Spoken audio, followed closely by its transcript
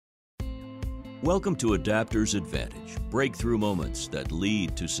Welcome to Adapter's Advantage, breakthrough moments that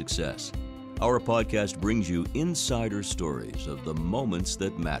lead to success. Our podcast brings you insider stories of the moments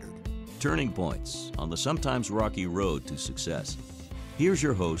that mattered, turning points on the sometimes rocky road to success. Here's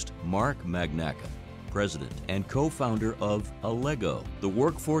your host, Mark Magnaca, President and co-founder of Allego, the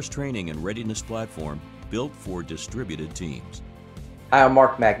workforce training and readiness platform built for distributed teams. Hi, I'm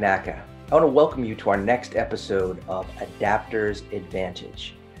Mark Magnaca. I want to welcome you to our next episode of Adapter's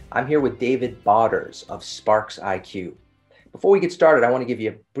Advantage. I'm here with David Bauders of SPARXiQ. Before we get started, I want to give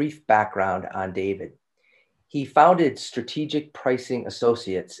you a brief background on David. He founded Strategic Pricing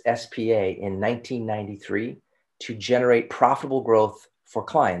Associates, SPA, in 1993 to generate profitable growth for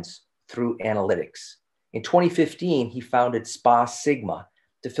clients through analytics. In 2015, he founded SPARXiQ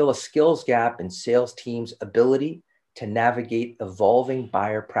to fill a skills gap in sales teams' ability to navigate evolving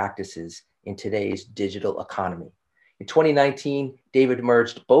buyer practices in today's digital economy. In 2019, David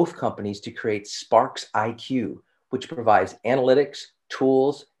merged both companies to create SPARXiQ, which provides analytics,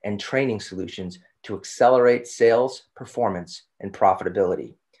 tools, and training solutions to accelerate sales, performance, and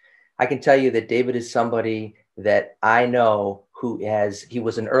profitability. I can tell you that David is somebody that I know he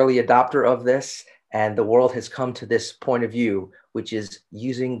was an early adopter of this, and the world has come to this point of view, which is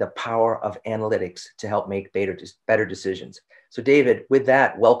using the power of analytics to help make better decisions. So David, with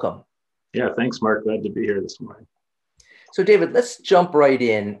that, welcome. Yeah, thanks, Mark. Glad to be here this morning. So David, let's jump right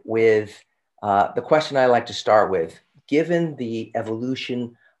in with the question I like to start with. Given the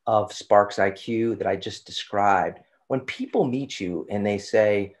evolution of SPARXiQ that I just described, when people meet you and they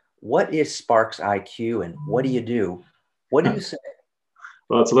say, what is SPARXiQ and what do you do? What do you say?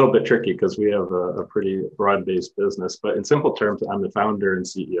 Well, it's a little bit tricky because we have a pretty broad-based business, but in simple terms, I'm the founder and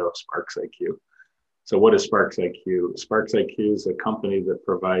CEO of SPARXiQ. So what is SPARXiQ? SPARXiQ is a company that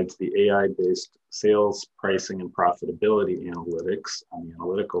provides the AI-based sales, pricing, and profitability analytics on the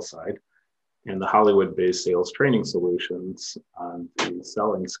analytical side, and the Hollywood-based sales training solutions on the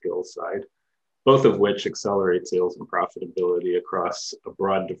selling skills side, both of which accelerate sales and profitability across a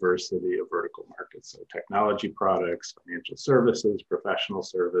broad diversity of vertical markets. So technology products, financial services, professional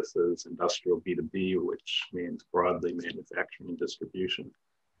services, industrial B2B, which means broadly manufacturing and distribution.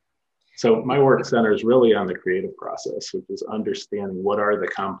 So my work centers really on the creative process, which is understanding what are the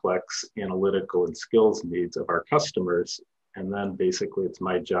complex analytical and skills needs of our customers. And then basically it's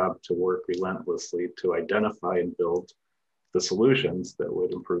my job to work relentlessly to identify and build the solutions that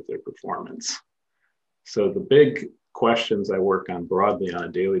would improve their performance. So the big questions I work on broadly on a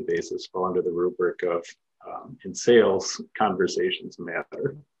daily basis fall under the rubric of, in sales, conversations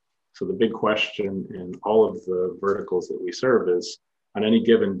matter. So the big question in all of the verticals that we serve is, on any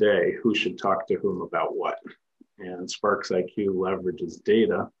given day, who should talk to whom about what? And SPARXiQ leverages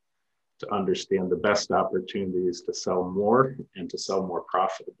data to understand the best opportunities to sell more and to sell more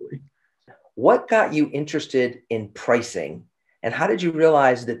profitably. What got you interested in pricing? And how did you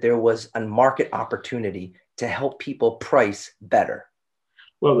realize that there was a market opportunity to help people price better?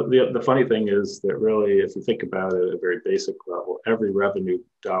 Well, the funny thing is that really, if you think about it at a very basic level, every revenue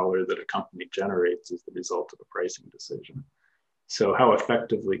dollar that a company generates is the result of a pricing decision. So how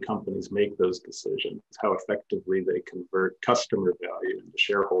effectively companies make those decisions, how effectively they convert customer value into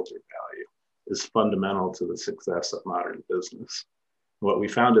shareholder value is fundamental to the success of modern business. What we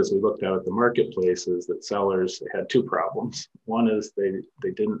found as we looked out at the marketplace is that sellers had two problems. One is they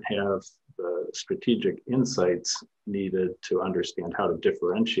didn't have the strategic insights needed to understand how to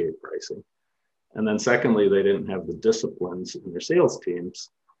differentiate pricing. And then secondly, they didn't have the disciplines in their sales teams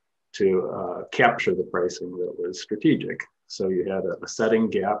to capture the pricing that was strategic. So you had a setting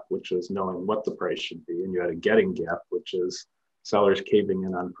gap, which is knowing what the price should be, and you had a getting gap, which is sellers caving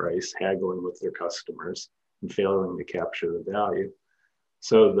in on price, haggling with their customers, and failing to capture the value.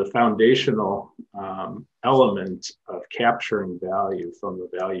 So the foundational element of capturing value from the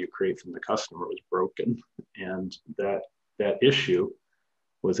value you create from the customer was broken, and that issue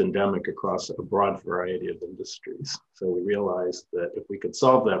was endemic across a broad variety of industries. So we realized that if we could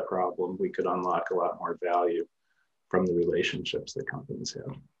solve that problem, we could unlock a lot more value from the relationships that companies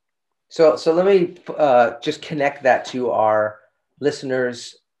have. So let me just connect that to our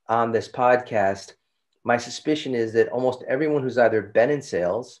listeners on this podcast. My suspicion is that almost everyone who's either been in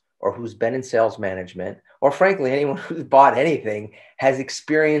sales or who's been in sales management, or frankly, anyone who's bought anything has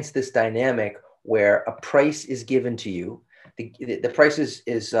experienced this dynamic where a price is given to you. The price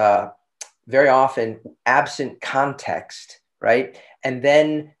is very often absent context, right? And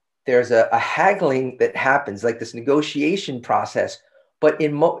then there's a haggling that happens, like this negotiation process. But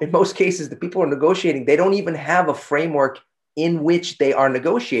in most cases, the people who are negotiating, they don't even have a framework in which they are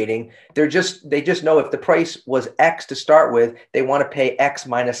negotiating. They just know if the price was X to start with, they want to pay X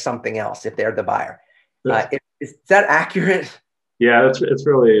minus something else if they're the buyer. Is that accurate? Yeah, it's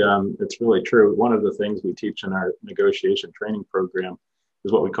really true. One of the things we teach in our negotiation training program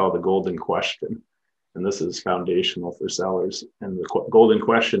is what we call the golden question. And this is foundational for sellers. And the golden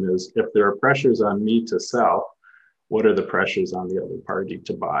question is, if there are pressures on me to sell, what are the pressures on the other party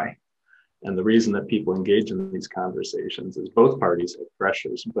to buy? And the reason that people engage in these conversations is both parties have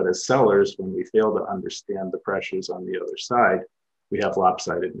pressures. But as sellers, when we fail to understand the pressures on the other side, we have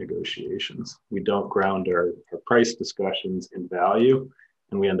lopsided negotiations. We don't ground our price discussions in value,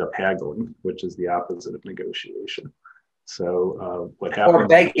 and we end up haggling, which is the opposite of negotiation. So what happens? Or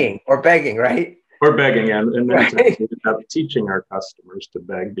begging, right? Or begging, and many times we end up teaching our customers to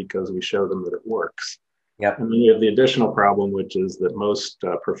beg because we show them that it works. Yep. And then we have the additional problem, which is that most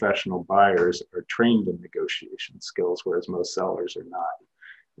professional buyers are trained in negotiation skills, whereas most sellers are not.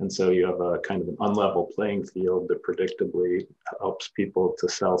 And so you have a kind of an unlevel playing field that predictably helps people to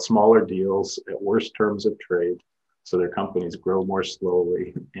sell smaller deals at worse terms of trade, so their companies grow more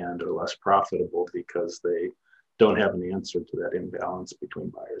slowly and are less profitable because they don't have an answer to that imbalance between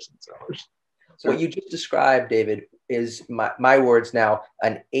buyers and sellers. So what you just described, David, is my words now,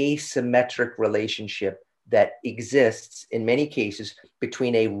 an asymmetric relationship that exists in many cases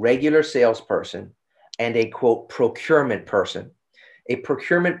between a regular salesperson and a, quote, procurement person. A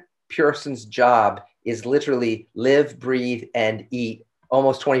procurement person's job is literally live, breathe, and eat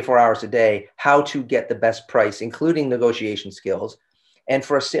almost 24 hours a day, how to get the best price, including negotiation skills. And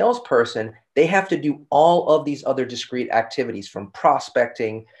for a salesperson, they have to do all of these other discrete activities, from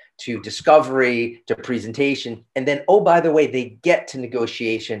prospecting to discovery to presentation. And then, oh, by the way, they get to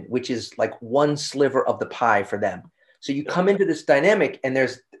negotiation, which is like one sliver of the pie for them. So you come into this dynamic and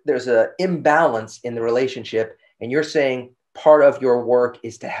there's an imbalance in the relationship. And you're saying part of your work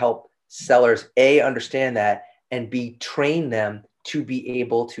is to help sellers, A, understand that, and B, train them to be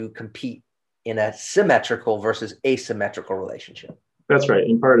able to compete in a symmetrical versus asymmetrical relationship. That's right.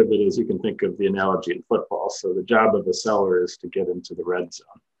 And part of it is, you can think of the analogy in football. So the job of a seller is to get into the red zone.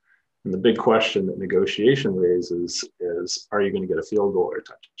 And the big question that negotiation raises is, are you going to get a field goal or a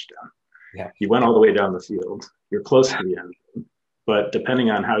touchdown? Yeah. You went all the way down the field. You're close to the end zone. But depending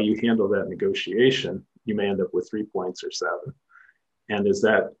on how you handle that negotiation, you may end up with 3 points or 7. And as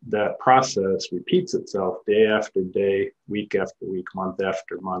that process repeats itself day after day, week after week, month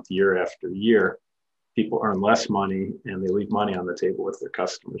after month, year after year, people earn less money and they leave money on the table with their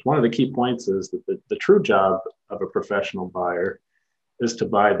customers. One of the key points is that the true job of a professional buyer is to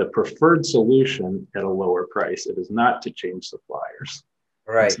buy the preferred solution at a lower price. It is not to change suppliers.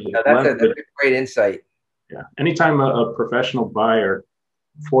 Right. So that's a great insight. Yeah. Anytime a professional buyer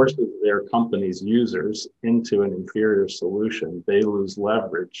forces their company's users into an inferior solution, they lose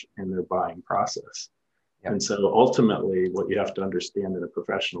leverage in their buying process. Yep. And so ultimately, what you have to understand in a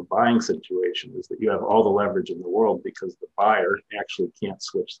professional buying situation is that you have all the leverage in the world because the buyer actually can't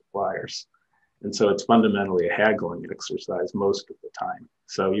switch suppliers. And so it's fundamentally a haggling exercise most of the time.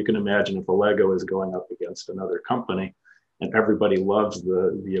 So you can imagine if a Lego is going up against another company and everybody loves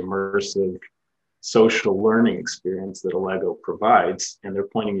the immersive social learning experience that a Lego provides, and they're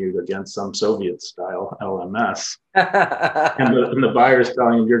pointing you against some Soviet style LMS, and the buyer's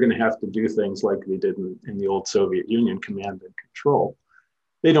telling them you're going to have to do things like they did in the old Soviet Union, command and control.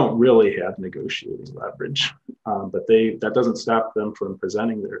 They don't really have negotiating leverage, but that doesn't stop them from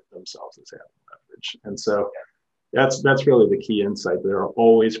presenting themselves as having leverage. And so that's really the key insight. There are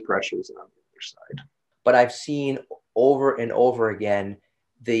always pressures on the other side. But I've seen over and over again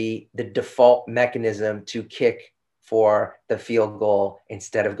the default mechanism to kick for the field goal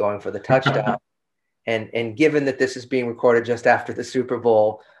instead of going for the touchdown. And given that this is being recorded just after the Super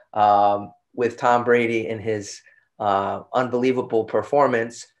Bowl, with Tom Brady and his unbelievable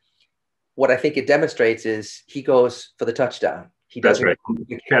performance, what I think it demonstrates is he goes for the touchdown. That's right.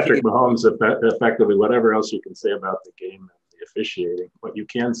 Patrick Mahomes, effectively, whatever else you can say about the game and the officiating, what you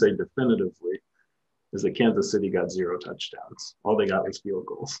can say definitively is that Kansas City got 0 touchdowns. All they got was field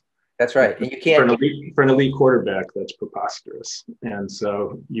goals. That's right. And you can't for an elite quarterback, that's preposterous. And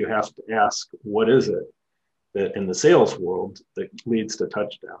so you have to ask, what is it that in the sales world that leads to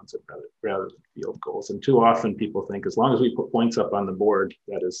touchdowns rather than field goals? And too often people think, as long as we put points up on the board,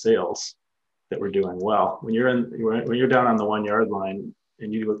 that is sales, that we're doing well. When you're down on the 1 yard line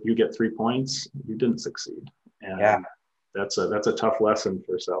and you get 3 points, you didn't succeed. And that's a tough lesson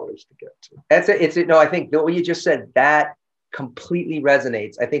for sellers to get to. No, I think what you just said, that completely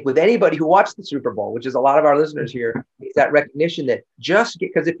resonates, I think, with anybody who watched the Super Bowl, which is a lot of our listeners here, is that recognition that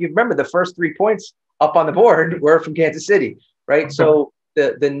because if you remember, the first 3 points up on the board were from Kansas City, right? So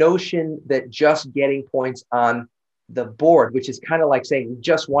the notion that just getting points on the board, which is kind of like saying we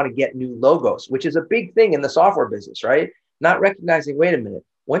just want to get new logos, which is a big thing in the software business, right? Not recognizing, wait a minute,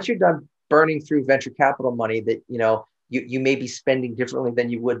 once you're done burning through venture capital money that, you may be spending differently than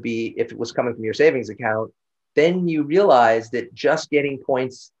you would be if it was coming from your savings account, then you realize that just getting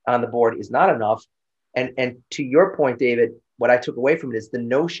points on the board is not enough. And to your point, David, what I took away from it is the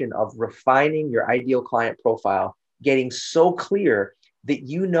notion of refining your ideal client profile, getting so clear that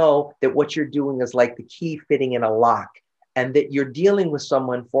you know that what you're doing is like the key fitting in a lock, and that you're dealing with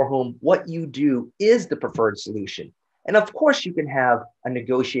someone for whom what you do is the preferred solution. And of course, you can have a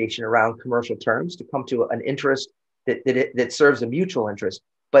negotiation around commercial terms to come to an interest that serves a mutual interest.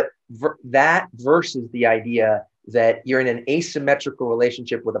 But that versus the idea that you're in an asymmetrical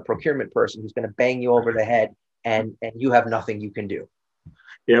relationship with a procurement person who's going to bang you over the head and you have nothing you can do.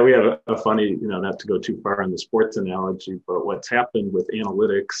 Yeah, we have a funny, not to go too far on the sports analogy, but what's happened with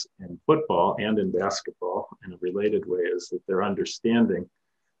analytics in football and in basketball in a related way is that they're understanding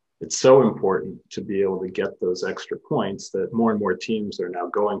it's so important to be able to get those extra points that more and more teams are now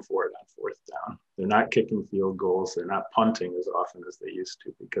going for it on fourth down. They're not kicking field goals. They're not punting as often as they used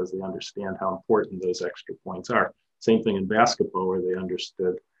to because they understand how important those extra points are. Same thing in basketball where they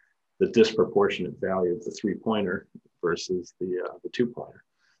understood the disproportionate value of the three-pointer versus the two-pointer.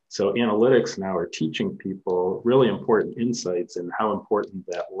 So analytics now are teaching people really important insights in how important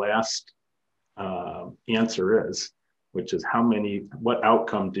that last answer is, which is what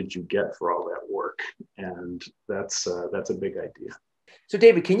outcome did you get for all that work? And that's a big idea. So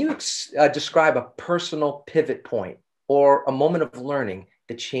David, can you describe a personal pivot point or a moment of learning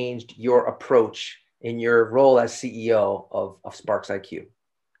that changed your approach in your role as CEO of SPARXiQ?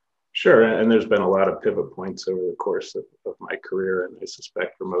 Sure. And there's been a lot of pivot points over the course of my career, and I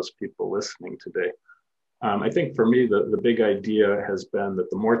suspect for most people listening today. I think for me, the big idea has been that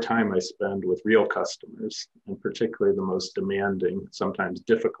the more time I spend with real customers, and particularly the most demanding, sometimes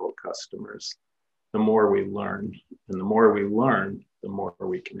difficult customers, the more we learn. And the more we learn, the more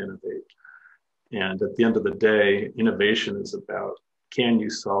we can innovate. And at the end of the day, innovation is about, can you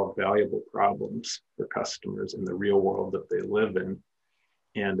solve valuable problems for customers in the real world that they live in?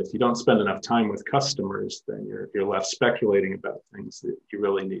 And if you don't spend enough time with customers, then you're left speculating about things that you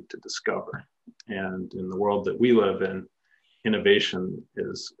really need to discover. And in the world that we live in, innovation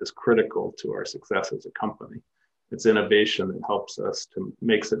is critical to our success as a company. It's innovation that helps us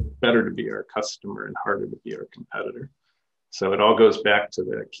makes it better to be our customer and harder to be our competitor. So it all goes back to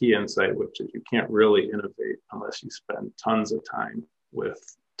the key insight, which is you can't really innovate unless you spend tons of time with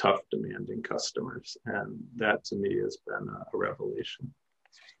tough, demanding customers. And that to me has been a revelation.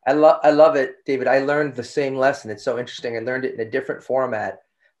 I love it, David. I learned the same lesson. It's so interesting. I learned it in a different format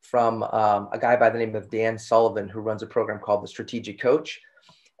from a guy by the name of Dan Sullivan, who runs a program called The Strategic Coach.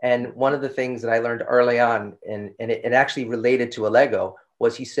 And one of the things that I learned early on, and it actually related to Allego,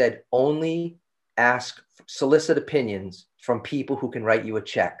 was he said, only solicit opinions from people who can write you a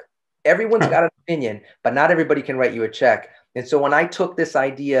check. Everyone's got an opinion, but not everybody can write you a check. And so when I took this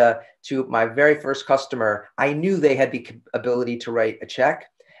idea to my very first customer, I knew they had the ability to write a check.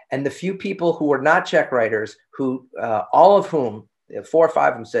 And the few people who were not check writers, all of whom, 4 or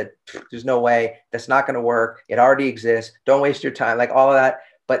 5 of them said, there's no way, that's not going to work. It already exists. Don't waste your time, like all of that.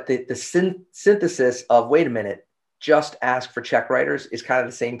 But the synthesis of, wait a minute, just ask for check writers is kind of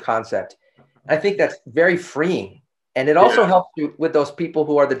the same concept. I think that's very freeing. And it also helps you with those people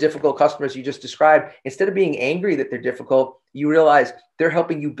who are the difficult customers you just described. Instead of being angry that they're difficult, you realize they're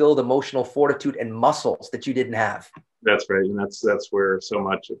helping you build emotional fortitude and muscles that you didn't have. That's right. And that's where so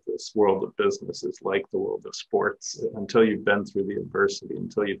much of this world of business is like the world of sports. Until you've been through the adversity,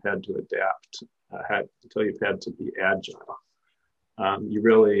 until you've had to adapt, until you've had to be agile, you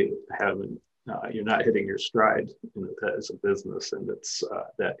really haven't, you're not hitting your stride as a business. And it's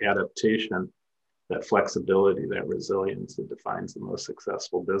that adaptation, that flexibility, that resilience that defines the most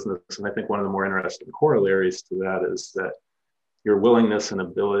successful business. And I think one of the more interesting corollaries to that is that your willingness and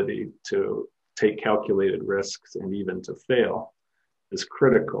ability to take calculated risks and even to fail is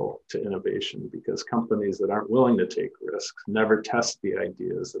critical to innovation, because companies that aren't willing to take risks never test the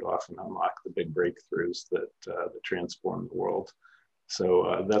ideas that often unlock the big breakthroughs that transform the world.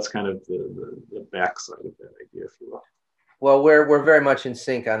 So that's kind of the backside of that idea, if you will. Well, we're very much in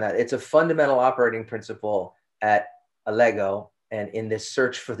sync on that. It's a fundamental operating principle at Allego, and in this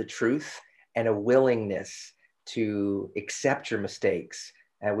search for the truth and a willingness to accept your mistakes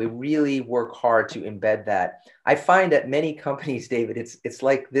And we really work hard to embed that. I find that many companies, David, it's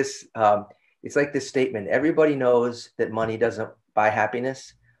like this statement. Everybody knows that money doesn't buy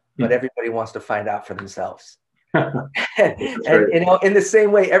happiness, but everybody wants to find out for themselves. And in the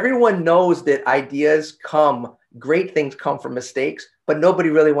same way, everyone knows that great things come from mistakes, but nobody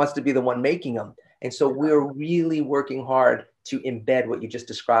really wants to be the one making them. And so we're really working hard to embed what you just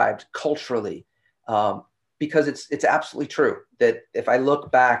described culturally, because it's absolutely true that if I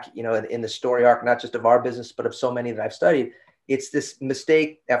look back, in the story arc, not just of our business, but of so many that I've studied, it's this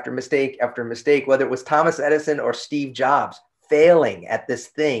mistake after mistake after mistake, whether it was Thomas Edison or Steve Jobs failing at this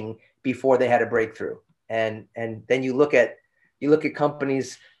thing before they had a breakthrough. And then you look at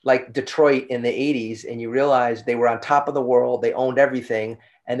companies like Detroit in the 80s, and you realize they were on top of the world, they owned everything,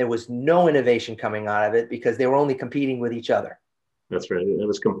 and there was no innovation coming out of it because they were only competing with each other. That's right. It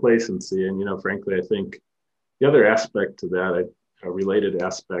was complacency. And, frankly, I think the other aspect to that, a related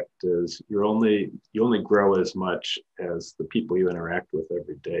aspect, is you only grow as much as the people you interact with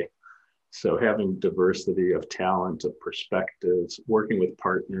every day. So having diversity of talent, of perspectives, working with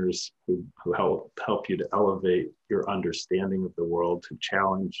partners who help you to elevate your understanding of the world, to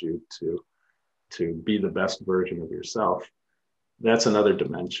challenge you to be the best version of yourself. That's another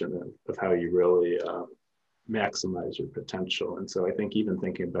dimension of how you really maximize your potential. And so I think even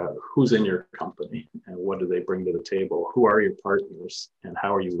thinking about who's in your company and what do they bring to the table, who are your partners and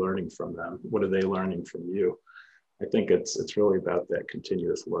how are you learning from them? What are they learning from you? I think it's really about that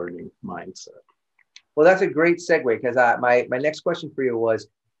continuous learning mindset. Well, that's a great segue, because my next question for you was,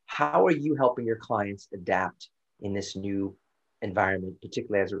 how are you helping your clients adapt in this new environment,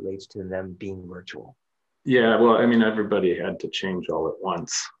 particularly as it relates to them being virtual? Yeah, well, I mean, everybody had to change all at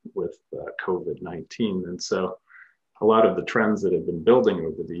once with COVID-19. And so a lot of the trends that have been building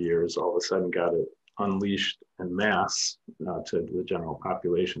over the years all of a sudden got it unleashed en masse to the general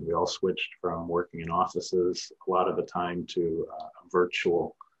population. We all switched from working in offices a lot of the time to a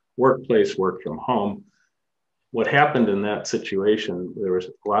virtual workplace, work from home. What happened in that situation, there was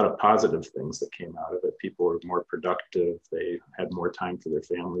a lot of positive things that came out of it. People were more productive. They had more time for their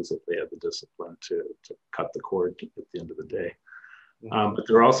families if they had the discipline to cut the cord at the end of the day. But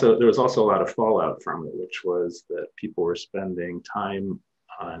there was also a lot of fallout from it, which was that people were spending time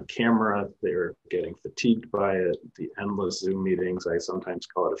on camera. They were getting fatigued by it. The endless Zoom meetings, I sometimes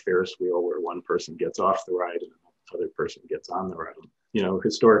call it a Ferris wheel, where one person gets off the ride and another person gets on the ride.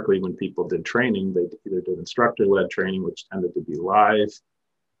 Historically, when people did training, they either did instructor-led training, which tended to be live,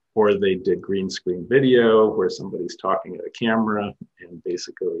 or they did green screen video where somebody's talking at a camera and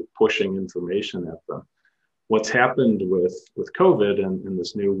basically pushing information at them. What's happened with COVID and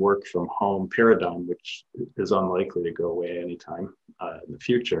this new work from home paradigm, which is unlikely to go away anytime in the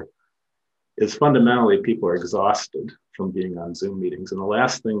future, is fundamentally people are exhausted from being on Zoom meetings. And the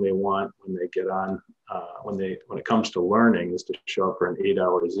last thing they want when they get on, when it comes to learning, is to show up for an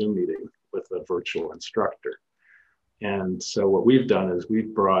 8-hour Zoom meeting with a virtual instructor. And so what we've done is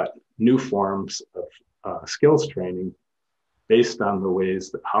we've brought new forms of skills training based on the ways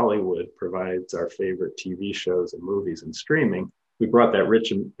that Hollywood provides our favorite TV shows and movies and streaming. We brought that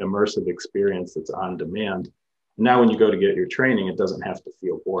rich and immersive experience that's on demand. Now, when you go to get your training, it doesn't have to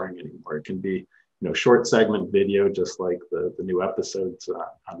feel boring anymore. It can be, short segment video, just like the new episodes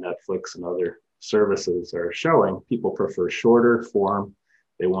on Netflix and other services are showing. People prefer shorter form.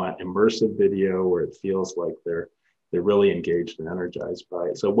 They want immersive video where it feels like they're really engaged and energized by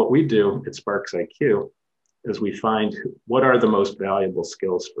it. So what we do at SPARXiQ is we find what are the most valuable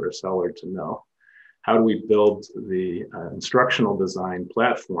skills for a seller to know. How do we build the instructional design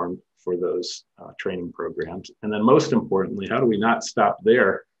platform for those training programs? And then most importantly, how do we not stop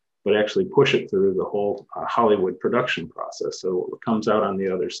there, but actually push it through the whole Hollywood production process? So what comes out on the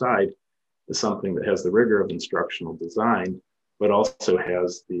other side is something that has the rigor of instructional design, but also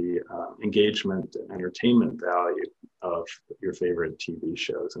has the engagement and entertainment value of your favorite TV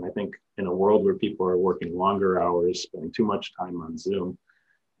shows. And I think in a world where people are working longer hours, spending too much time on Zoom,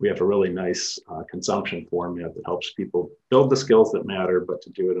 we have a really nice consumption format that helps people build the skills that matter, but to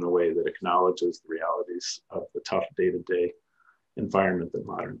do it in a way that acknowledges the realities of the tough day-to-day environment that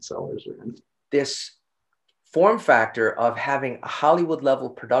modern sellers are in. This form factor of having a Hollywood level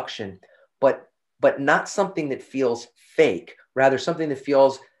production, but not something that feels fake, rather something that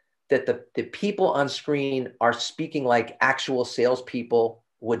feels that the people on screen are speaking like actual salespeople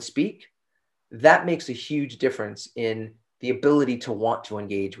would speak, that makes a huge difference in the ability to want to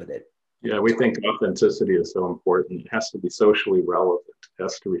engage with it. Yeah, we think authenticity is so important. It has to be socially relevant. It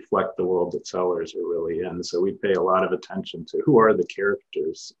has to reflect the world that sellers are really in. So we pay a lot of attention to who are the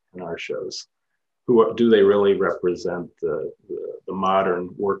characters in our shows. who do they really represent the modern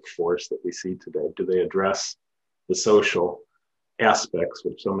workforce that we see today? Do they address the social aspects,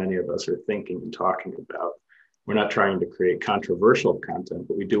 which so many of us are thinking and talking about? We're not trying to create controversial content,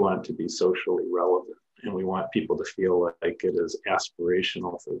 but we do want it to be socially relevant. And we want people to feel like it is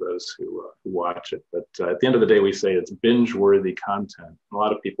aspirational for those who watch it. But at the end of the day, we say it's binge-worthy content. A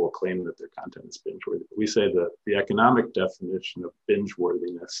lot of people claim that their content is binge-worthy. We say that the economic definition of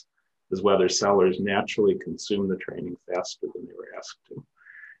binge-worthiness is whether sellers naturally consume the training faster than they were asked to.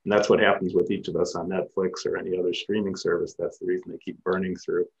 And that's what happens with each of us on Netflix or any other streaming service. That's the reason they keep burning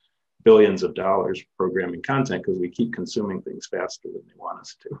through billions of dollars programming content, because we keep consuming things faster than they want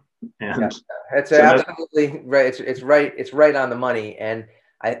us to. And it's so absolutely right. It's right. It's right on the money. And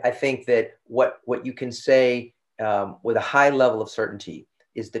I think that what you can say with a high level of certainty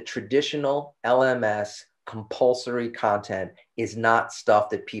is that traditional LMS compulsory content is not stuff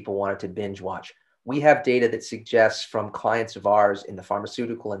that people wanted to binge watch. We have data that suggests from clients of ours in the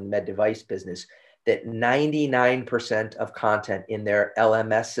pharmaceutical and med device business that 99% of content in their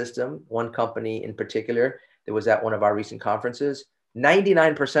LMS system, one company in particular that was at one of our recent conferences,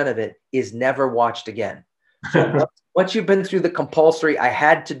 99% of it is never watched again. So once you've been through the compulsory, I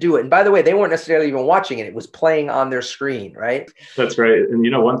had to do it. And by the way, they weren't necessarily even watching it. It was playing on their screen, right? That's right.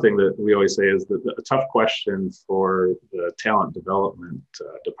 And one thing that we always say is that a tough question for the talent development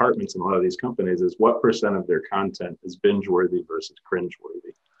departments in a lot of these companies is what % of their content is binge-worthy versus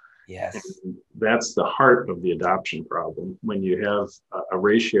cringe-worthy. Yes. And that's the heart of the adoption problem. When you have a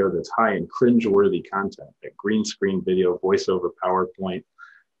ratio that's high in cringe-worthy content, like green screen video, voice over PowerPoint,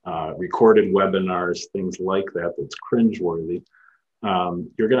 recorded webinars, things like that, that's cringe-worthy,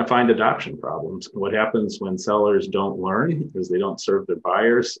 you're going to find adoption problems. What happens when sellers don't learn is they don't serve their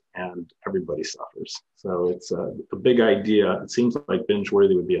buyers and everybody suffers. So it's a big idea. It seems like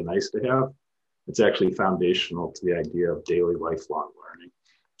binge-worthy would be a nice to have. It's actually foundational to the idea of daily lifelong learning.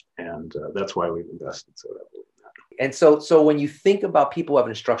 And that's why we've invested so heavily in that. And so when you think about people who have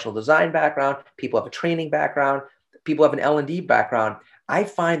an instructional design background, people who have a training background, people who have an L&D background, I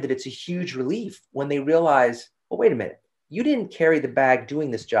find that it's a huge relief when they realize, well, wait a minute, you didn't carry the bag doing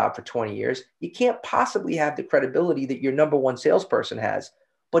this job for 20 years. You can't possibly have the credibility that your number one salesperson has.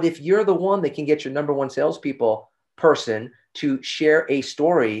 But if you're the one that can get your number one person to share a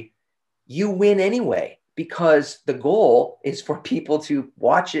story, you win anyway. Because the goal is for people to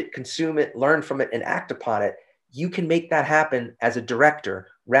watch it, consume it, learn from it, and act upon it. You can make that happen as a director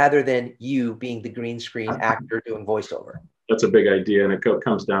rather than you being the green screen actor doing voiceover. That's a big idea. And it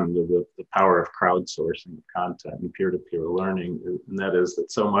comes down to the power of crowdsourcing content and peer-to-peer learning. And that is that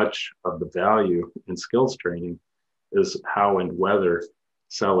so much of the value in skills training is how and whether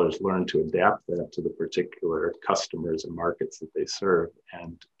sellers learn to adapt that to the particular customers and markets that they serve.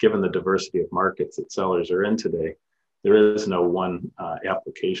 And given the diversity of markets that sellers are in today, there is no one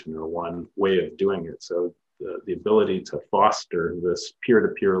application or one way of doing it. So the ability to foster this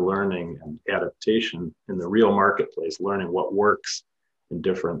peer-to-peer learning and adaptation in the real marketplace, learning what works in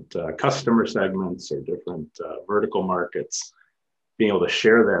different customer segments or different vertical markets, being able to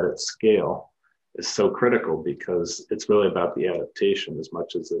share that at scale is so critical, because it's really about the adaptation as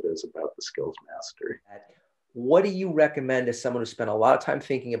much as it is about the skills mastery. What do you recommend as someone who spent a lot of time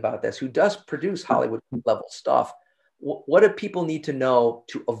thinking about this, who does produce Hollywood level stuff? What do people need to know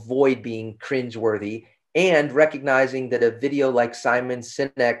to avoid being cringeworthy, and recognizing that a video like Simon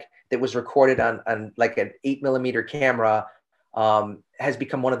Sinek that was recorded on like an 8mm camera has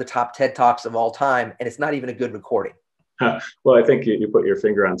become one of the top TED Talks of all time, and it's not even a good recording? Well, I think you put your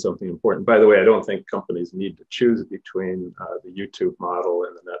finger on something important. By the way, I don't think companies need to choose between the YouTube model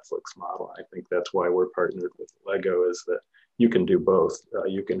and the Netflix model. I think that's why we're partnered with Lego, is that you can do both.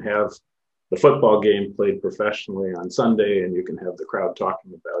 You can have the football game played professionally on Sunday, and you can have the crowd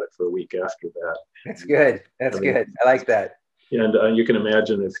talking about it for a week after that. That's good. That's good. I like that. And you can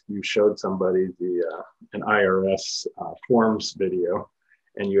imagine if you showed somebody an IRS forms video,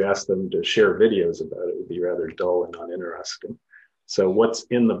 and you ask them to share videos about it, it would be rather dull and uninteresting. So what's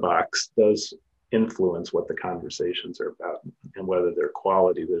in the box does influence what the conversations are about and whether they're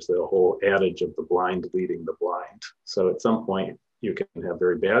quality. There's the whole adage of the blind leading the blind. So at some point, you can have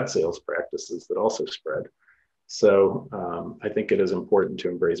very bad sales practices that also spread. So I think it is important to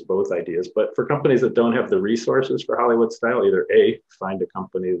embrace both ideas. But for companies that don't have the resources for Hollywood style, either A, find a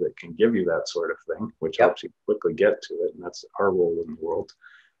company that can give you that sort of thing, which helps you quickly get to it. And that's our role in the world.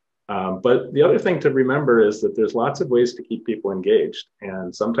 But the other thing to remember is that there's lots of ways to keep people engaged.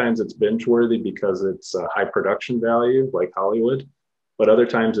 And sometimes it's binge worthy because it's high production value, like Hollywood. But other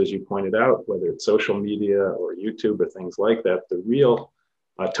times, as you pointed out, whether it's social media or YouTube or things like that, the real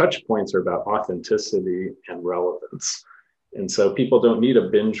touch points are about authenticity and relevance. And so people don't need a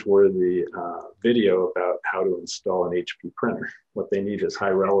binge-worthy video about how to install an HP printer. What they need is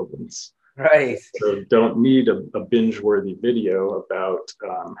high relevance. Right. So don't need a binge-worthy video about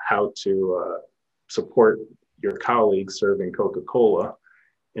how to support your colleagues serving Coca-Cola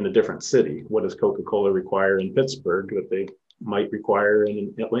in a different city. What does Coca-Cola require in Pittsburgh that they might require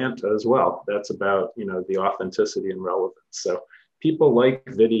in Atlanta as well? That's about, the authenticity and relevance. So people like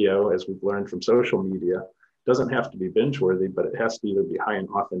video, as we've learned from social media. Doesn't have to be binge-worthy, but it has to either be high in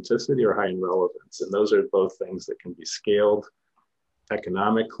authenticity or high in relevance. And those are both things that can be scaled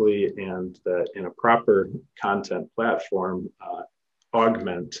economically, and that in a proper content platform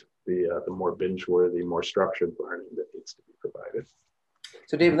augment the more binge-worthy, more structured learning that needs to be provided.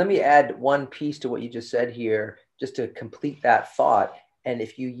 So David, let me add one piece to what you just said here, just to complete that thought. And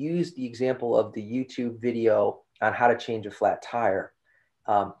if you use the example of the YouTube video on how to change a flat tire,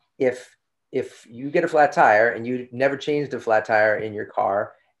 if you get a flat tire and you never changed a flat tire in your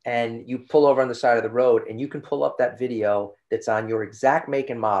car, and you pull over on the side of the road, and you can pull up that video that's on your exact make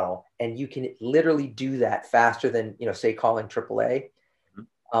and model, and you can literally do that faster than, say calling AAA.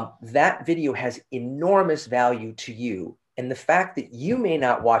 That video has enormous value to you. And the fact that you may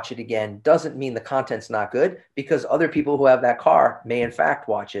not watch it again doesn't mean the content's not good, because other people who have that car may in fact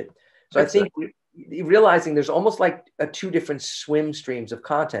watch it. So exactly. I think realizing there's almost like two different swim streams of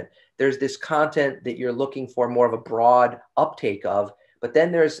content. There's this content that you're looking for more of a broad uptake of, but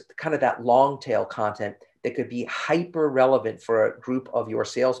then there's kind of that long tail content that could be hyper relevant for a group of your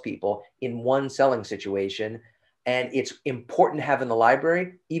salespeople in one selling situation. And it's important to have in the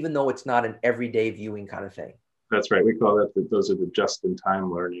library, even though it's not an everyday viewing kind of thing. That's right. We call that those are the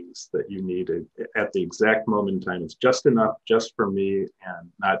just-in-time learnings that you need at the exact moment in time. It's just enough, just for me,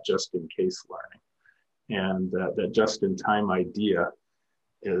 and not just in case learning. And that just-in-time idea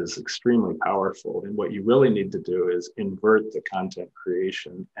is extremely powerful. And what you really need to do is invert the content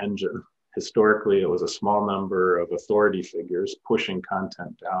creation engine. Historically, it was a small number of authority figures pushing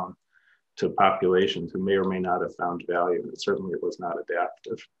content down to populations who may or may not have found value. And certainly it was not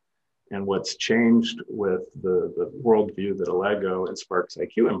adaptive. And what's changed with the worldview that Allego and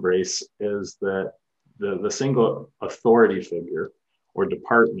SPARXiQ embrace is that the single authority figure or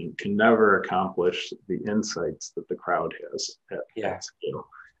department can never accomplish the insights that the crowd has at scale.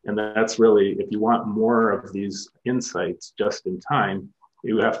 And that's really, if you want more of these insights just in time,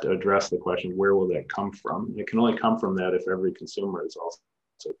 you have to address the question, where will that come from? It can only come from that if every consumer is also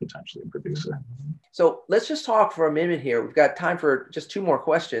potentially a producer. So let's just talk for a minute here. We've got time for just two more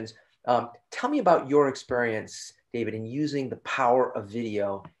questions. Tell me about your experience, David, in using the power of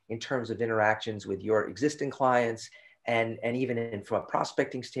video in terms of interactions with your existing clients and even from a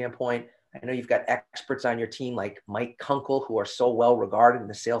prospecting standpoint. I know you've got experts on your team like Mike Kunkel, who are so well regarded in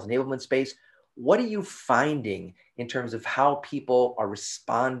the sales enablement space. What are you finding in terms of how people are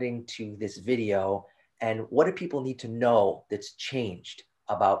responding to this video, and what do people need to know that's changed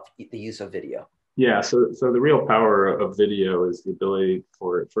about the use of video? Yeah, so the real power of video is the ability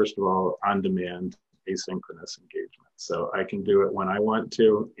for, first of all, on-demand asynchronous engagement. So I can do it when I want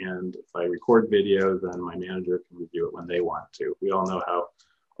to, and if I record video, then my manager can review it when they want to. We all know how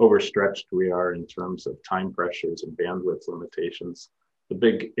overstretched we are in terms of time pressures and bandwidth limitations. The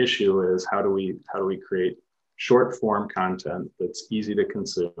big issue is how do we create short form content that's easy to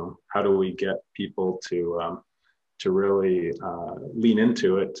consume? How do we get people to really lean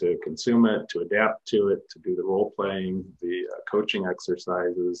into it, to consume it, to adapt to it, to do the role playing, the coaching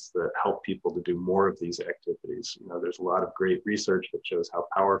exercises that help people to do more of these activities. There's a lot of great research that shows how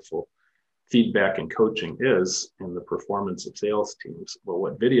powerful feedback and coaching is in the performance of sales teams. Well,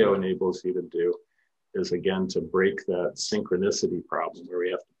 what video enables you to do is, again, to break that synchronicity problem where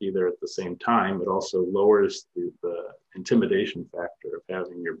we have to be there at the same time. It also lowers the intimidation factor of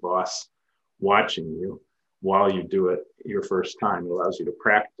having your boss watching you while you do it your first time. It allows you to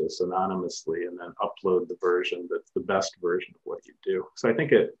practice anonymously and then upload the version that's the best version of what you do. So I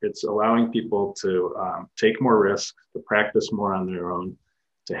think it's allowing people to take more risks, to practice more on their own,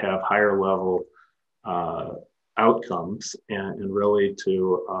 to have higher level outcomes, and really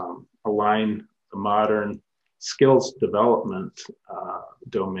to align the modern skills development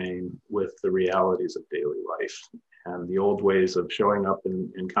domain with the realities of daily life. And the old ways of showing up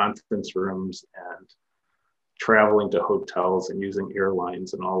in conference rooms and traveling to hotels and using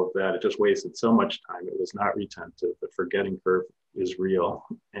airlines and all of that, it just wasted so much time. It was not retentive. The forgetting curve is real.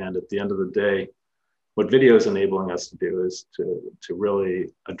 And at the end of the day, what video is enabling us to do is to really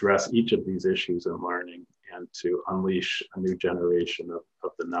address each of these issues in learning and to unleash a new generation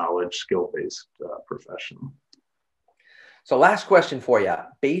of the knowledge, skill-based professional. So last question for you.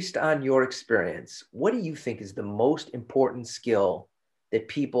 Based on your experience, what do you think is the most important skill that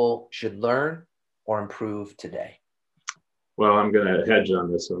people should learn or improve today? Well, I'm going to hedge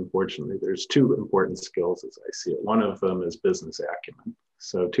on this. Unfortunately, there's two important skills as I see it. One of them is business acumen.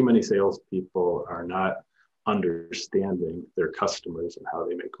 So too many salespeople are not understanding their customers and how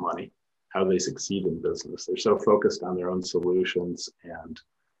they make money, how they succeed in business. They're so focused on their own solutions and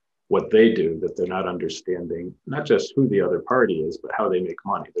what they do that they're not understanding not just who the other party is, but how they make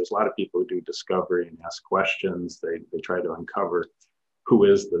money. There's a lot of people who do discovery and ask questions. They try to uncover who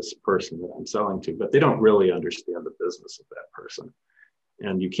is this person that I'm selling to, but they don't really understand the business of that person.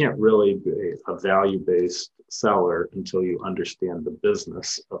 And you can't really be a value-based seller until you understand the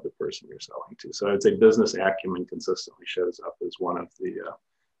business of the person you're selling to. So I'd say business acumen consistently shows up as one of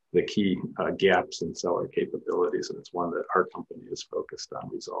the key gaps in seller capabilities, and it's one that our company is focused on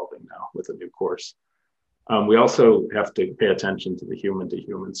resolving now with a new course. We also have to pay attention to the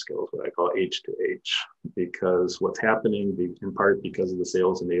human-to-human skills, what I call H to H, because what's happening in part because of the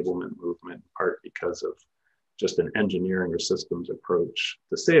sales enablement movement, in part because of just an engineering or systems approach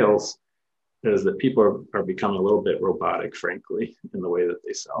to sales, is that people are becoming a little bit robotic, frankly, in the way that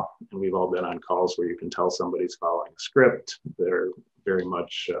they sell. And we've all been on calls where you can tell somebody's following a script. They're very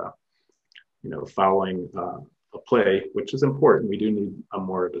much, following a play, which is important. We do need a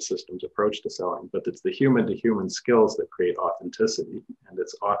more of a systems approach to selling, but it's the human-to-human skills that create authenticity, and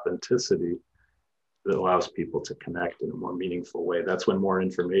it's authenticity that allows people to connect in a more meaningful way. That's when more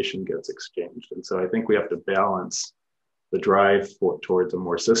information gets exchanged. And so I think we have to balance the drive towards a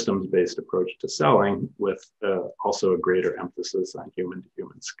more systems-based approach to selling with also a greater emphasis on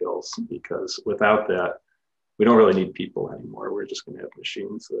human-to-human skills, because without that, we don't really need people anymore. We're just going to have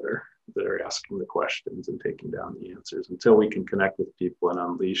machines that are asking the questions and taking down the answers. Until we can connect with people and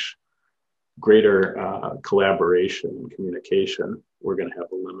unleash greater collaboration and communication, we're going to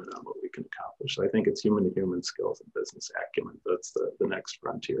have a limit on what we can accomplish. So I think it's human-to-human skills and business acumen. That's the next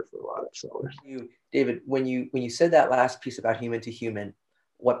frontier for a lot of sellers. David, when you said that last piece about human-to-human,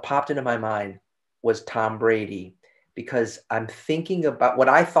 what popped into my mind was Tom Brady, because I'm thinking about what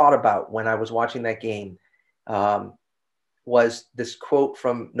I thought about when I was watching that game. Was this quote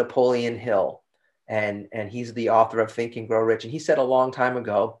from Napoleon Hill, and he's the author of Think and Grow Rich. And he said a long time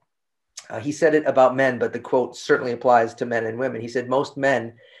ago, he said it about men, but the quote certainly applies to men and women. He said, most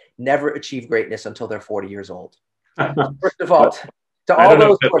men never achieve greatness until they're 40 years old. First of all, I don't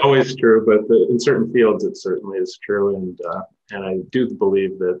know if that's always true, but in certain fields, it certainly is true. And I do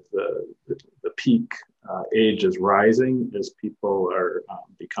believe that the peak age is rising as people are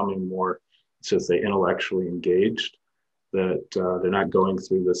becoming more, let's say, intellectually engaged, that they're not going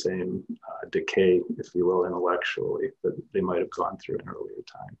through the same decay, if you will, intellectually that they might have gone through in earlier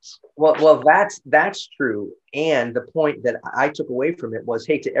times. Well, that's true. And the point that I took away from it was,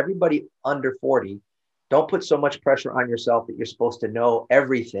 hey, to everybody under 40, don't put so much pressure on yourself that you're supposed to know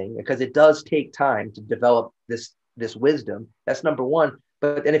everything, because it does take time to develop this wisdom. That's number one.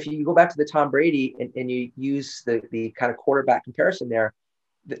 But then if you go back to the Tom Brady and you use the kind of quarterback comparison there,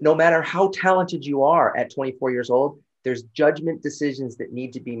 no matter how talented you are at 24 years old, there's judgment decisions that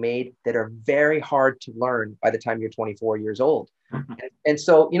need to be made that are very hard to learn by the time you're 24 years old. And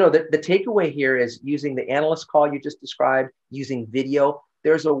so, the takeaway here is using the analyst call you just described, using video.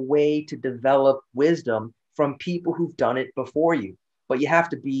 There's a way to develop wisdom from people who've done it before you, but you have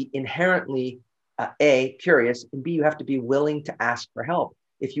to be inherently A, curious, and B, you have to be willing to ask for help.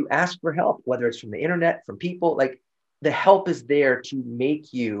 If you ask for help, whether it's from the internet, from people, like, the help is there to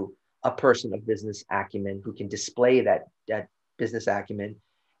make you a person of business acumen who can display that business acumen.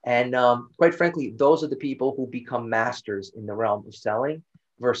 And quite frankly, those are the people who become masters in the realm of selling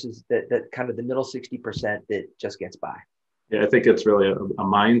versus the kind of the middle 60% that just gets by. Yeah, I think it's really a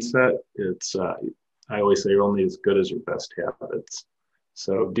mindset. It's I always say you're only as good as your best habits.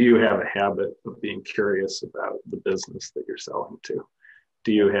 So do you have a habit of being curious about the business that you're selling to?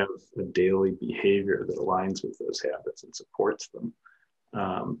 Do you have a daily behavior that aligns with those habits and supports them?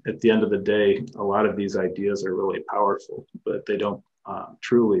 At the end of the day, a lot of these ideas are really powerful, but they don't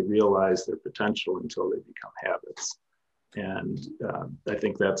truly realize their potential until they become habits. And I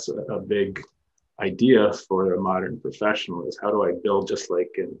think that's a big idea for a modern professional is, how do I build, just like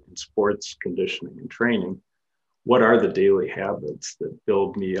in sports conditioning and training, what are the daily habits that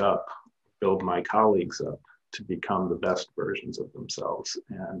build me up, build my colleagues up to become the best versions of themselves?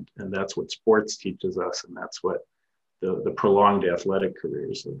 And that's what sports teaches us, and that's what the prolonged athletic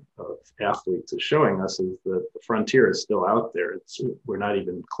careers of athletes is showing us, is that the frontier is still out there. We're not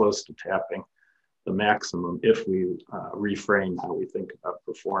even close to tapping the maximum if we reframe how we think about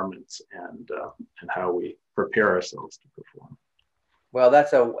performance and how we prepare ourselves to perform. Well,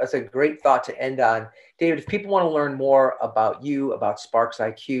 that's a great thought to end on. David, if people want to learn more about you, about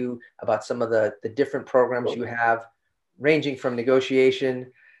SPARXiQ, about some of the different programs you have, ranging from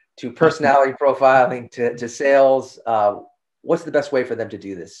negotiation to personality profiling to sales, what's the best way for them to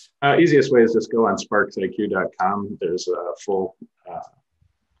do this? Easiest way is just go on SPARXiQ.com. There's a full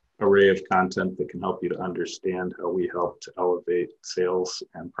array of content that can help you to understand how we help to elevate sales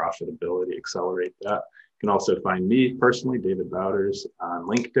and profitability, accelerate that. You can also find me personally, David Bauders, on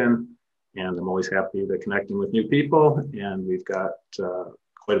LinkedIn, and I'm always happy to connecting with new people. And we've got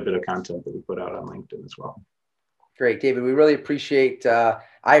quite a bit of content that we put out on LinkedIn as well. Great, David. We really appreciate, I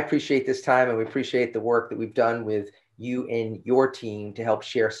appreciate this time, and we appreciate the work that we've done with you and your team to help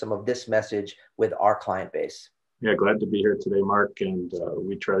share some of this message with our client base. Yeah, glad to be here today, Mark, and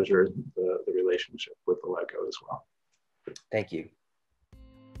we treasure the relationship with Allego as well. Thank you.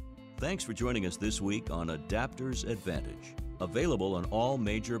 Thanks for joining us this week on Adapters Advantage, available on all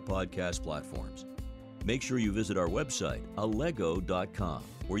major podcast platforms. Make sure you visit our website, allego.com,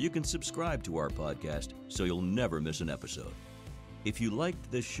 where you can subscribe to our podcast so you'll never miss an episode. If you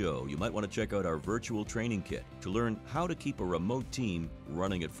liked this show, you might want to check out our virtual training kit to learn how to keep a remote team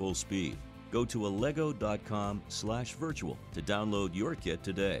running at full speed. Go to allego.com/virtual to download your kit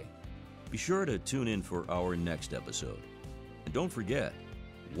today. Be sure to tune in for our next episode. And don't forget,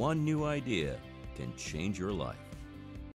 one new idea can change your life.